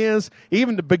begetting is,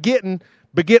 even the begetting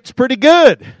begets pretty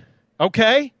good.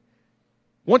 Okay?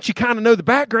 Once you kind of know the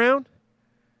background,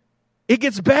 it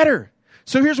gets better.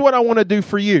 So here's what I want to do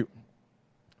for you.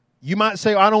 You might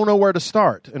say, I don't know where to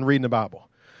start in reading the Bible.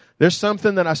 There's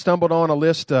something that I stumbled on a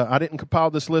list. I didn't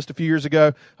compile this list a few years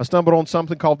ago. I stumbled on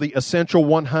something called the Essential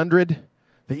 100,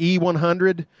 the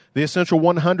E100, the Essential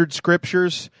 100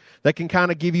 Scriptures that can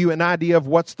kind of give you an idea of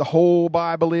what's the whole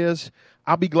Bible is.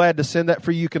 I'll be glad to send that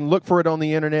for you. You can look for it on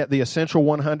the internet, the Essential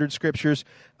 100 Scriptures.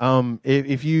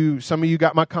 If some of you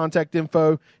got my contact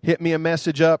info, hit me a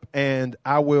message up and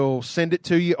I will send it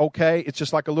to you. Okay, it's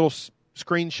just like a little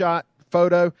screenshot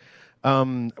photo.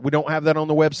 We don't have that on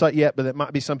the website yet, but it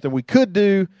might be something we could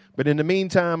do. But in the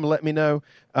meantime, let me know.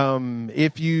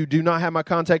 If you do not have my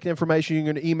contact information, you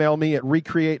can email me at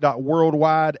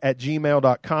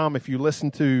recreate.worldwide@gmail.com. If you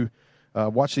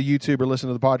watch the YouTube or listen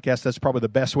to the podcast, that's probably the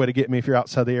best way to get me if you're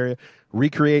outside the area.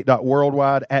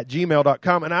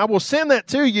 Recreate.worldwide@gmail.com. And I will send that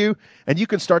to you, and you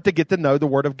can start to get to know the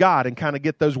Word of God and kind of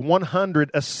get those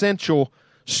 100 essential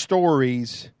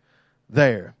stories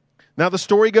there. Now, the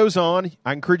story goes on.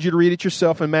 I encourage you to read it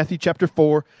yourself in Matthew chapter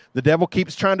 4. The devil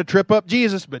keeps trying to trip up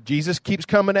Jesus, but Jesus keeps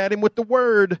coming at him with the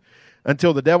Word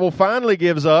until the devil finally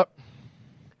gives up.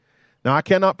 Now, I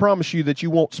cannot promise you that you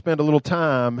won't spend a little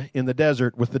time in the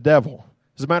desert with the devil.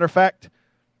 As a matter of fact,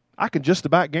 I can just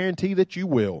about guarantee that you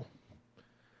will.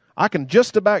 I can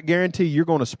just about guarantee you're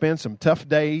going to spend some tough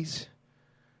days,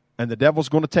 and the devil's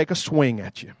going to take a swing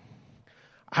at you.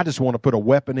 I just want to put a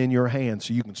weapon in your hand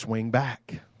so you can swing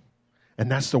back. And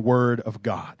that's the Word of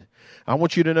God. I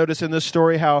want you to notice in this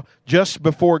story how just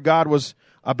before God was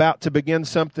about to begin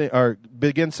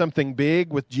something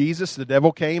big with Jesus, the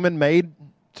devil came and made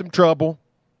some trouble.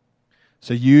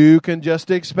 So you can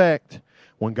just expect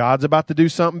when God's about to do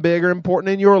something big or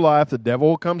important in your life, the devil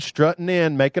will come strutting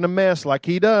in, making a mess like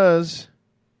he does.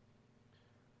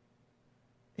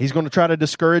 He's going to try to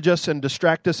discourage us and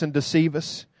distract us and deceive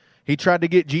us. He tried to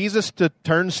get Jesus to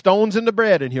turn stones into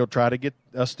bread, and he'll try to get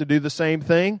us to do the same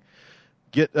thing.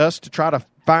 Get us to try to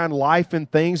find life in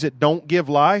things that don't give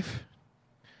life.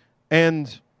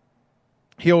 And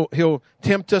he'll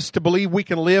tempt us to believe we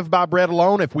can live by bread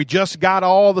alone if we just got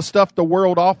all the stuff the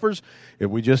world offers.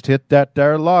 If we just hit that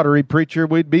there lottery, preacher,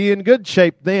 we'd be in good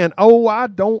shape then. Oh, I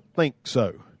don't think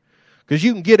so. Because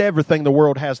you can get everything the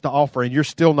world has to offer and you're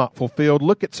still not fulfilled.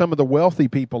 Look at some of the wealthy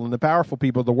people and the powerful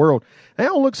people of the world. They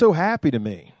don't look so happy to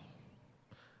me.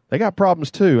 They got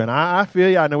problems too. And I feel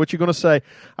you. I know what you're going to say.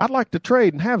 I'd like to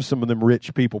trade and have some of them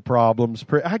rich people problems.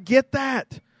 I get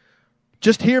that.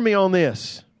 Just hear me on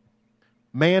this.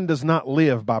 Man does not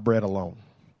live by bread alone.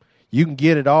 You can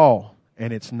get it all,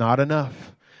 and it's not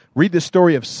enough. Read the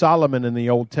story of Solomon in the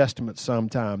Old Testament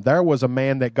sometime. There was a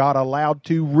man that God allowed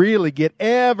to really get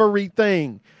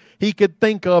everything he could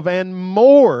think of and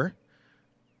more,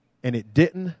 and it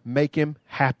didn't make him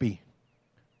happy.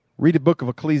 Read the book of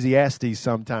Ecclesiastes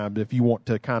sometime if you want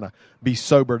to kind of be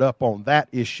sobered up on that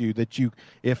issue. That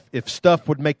if stuff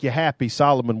would make you happy,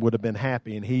 Solomon would have been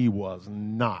happy, and he was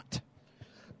not.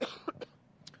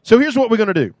 So here's what we're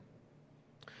going to do.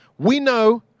 We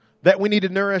know that we need to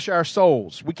nourish our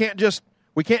souls. We can't just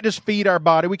feed our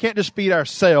body. We can't just feed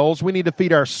ourselves. We need to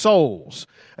feed our souls.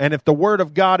 And if the Word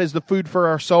of God is the food for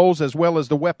our souls as well as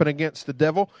the weapon against the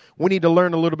devil, we need to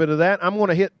learn a little bit of that. I'm going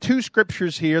to hit two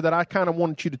scriptures here that I kind of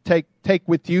want you to take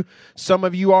with you. Some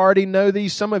of you already know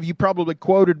these. Some of you probably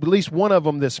quoted at least one of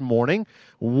them this morning.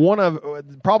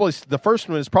 Probably the first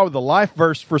one is probably the life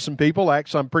verse for some people.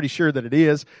 Actually, I'm pretty sure that it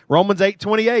is. Romans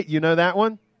 8:28. You know that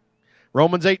one?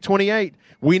 Romans 8:28.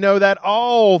 We know that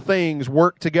all things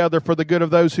work together for the good of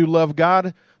those who love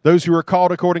God, those who are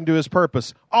called according to His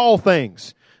purpose. All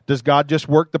things. Does God just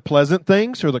work the pleasant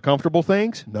things or the comfortable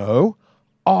things? No.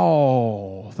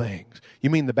 All things. You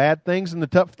mean the bad things and the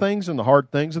tough things and the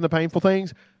hard things and the painful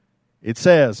things? It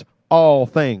says all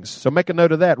things. So make a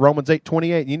note of that. Romans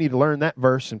 8:28. You need to learn that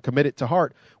verse and commit it to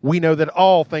heart. We know that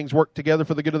all things work together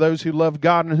for the good of those who love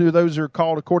God and who those who are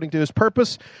called according to His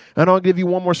purpose. And I'll give you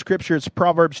one more scripture. It's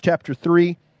Proverbs chapter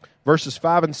 3, verses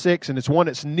 5 and 6. And it's one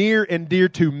that's near and dear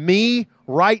to me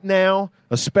right now,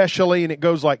 especially. And it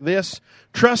goes like this.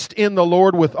 Trust in the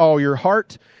Lord with all your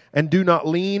heart, and do not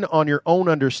lean on your own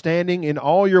understanding. In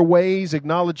all your ways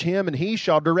acknowledge Him, and He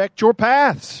shall direct your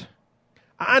paths.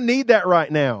 I need that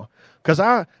right now. Because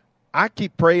I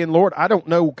keep praying, Lord, I don't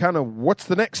know kind of what's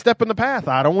the next step in the path.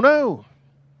 I don't know.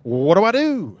 What do I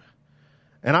do?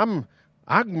 And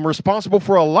I'm responsible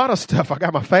for a lot of stuff. I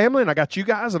got my family and I got you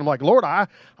guys. And I'm like, Lord, I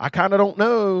kind of don't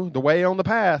know the way on the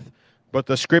path. But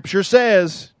the Scripture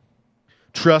says,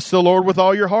 trust the Lord with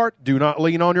all your heart. Do not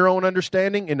lean on your own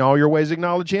understanding. In all your ways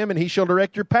acknowledge Him, and He shall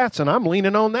direct your paths. And I'm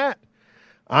leaning on that.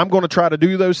 I'm going to try to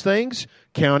do those things,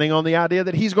 counting on the idea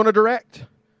that He's going to direct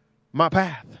my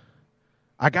path.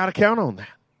 I got to count on that.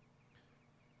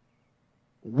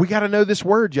 We got to know this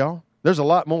word, y'all. There's a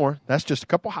lot more. That's just a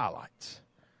couple highlights.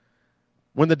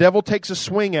 When the devil takes a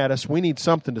swing at us, we need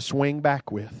something to swing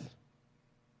back with.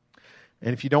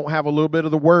 And if you don't have a little bit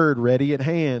of the word ready at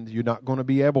hand, you're not going to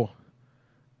be able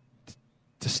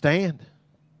to stand.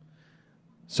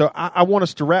 So I want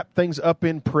us to wrap things up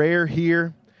in prayer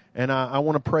here. And I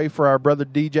want to pray for our brother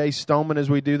DJ Stoneman as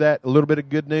we do that. A little bit of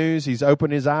good news. He's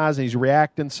opened his eyes and he's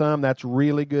reacting some. That's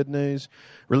really good news.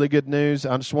 Really good news.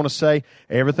 I just want to say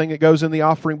everything that goes in the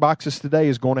offering boxes today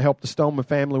is going to help the Stoneman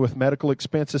family with medical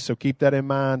expenses. So keep that in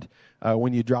mind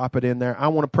when you drop it in there. I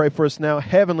want to pray for us now.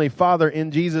 Heavenly Father,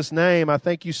 in Jesus' name, I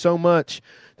thank you so much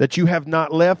that you have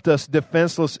not left us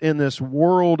defenseless in this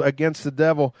world against the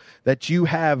devil, that you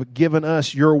have given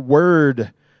us your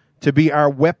word to be our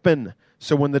weapon.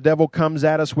 So when the devil comes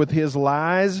at us with his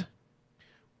lies,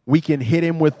 we can hit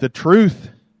him with the truth.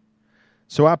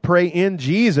 So I pray in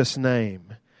Jesus'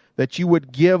 name that you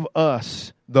would give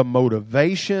us the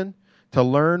motivation to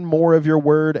learn more of your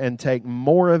word and take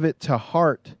more of it to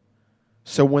heart.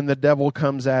 So when the devil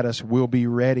comes at us, we'll be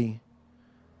ready.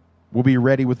 we'll be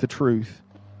ready with the truth.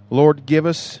 Lord, give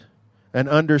us an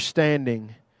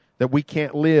understanding that we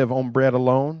can't live on bread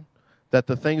alone, that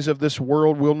the things of this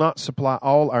world will not supply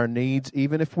all our needs,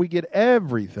 even if we get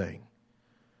everything.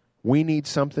 We need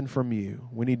something from you.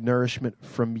 We need nourishment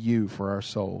from you for our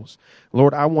souls.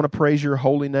 Lord, I want to praise your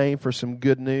holy name for some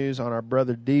good news on our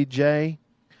brother DJ,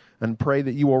 and pray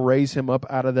that you will raise him up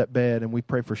out of that bed, and we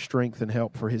pray for strength and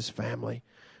help for his family.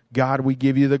 God, we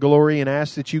give you the glory and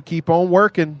ask that you keep on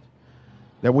working,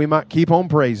 that we might keep on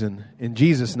praising. In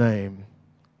Jesus' name,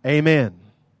 amen.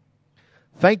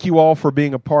 Thank you all for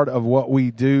being a part of what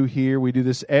we do here. We do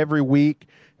this every week,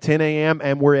 10 a.m.,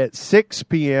 and we're at 6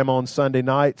 p.m. on Sunday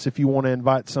nights if you want to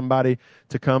invite somebody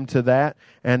to come to that.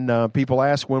 And people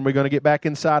ask, when we're going to get back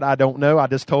inside? I don't know. I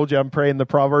just told you I'm praying the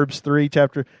Proverbs 3,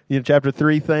 chapter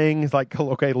 3 thing. It's like,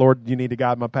 okay, Lord, you need to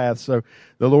guide my path. So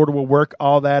the Lord will work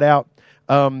all that out.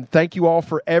 Thank you all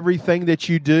for everything that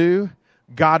you do.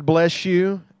 God bless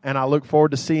you, and I look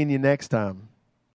forward to seeing you next time.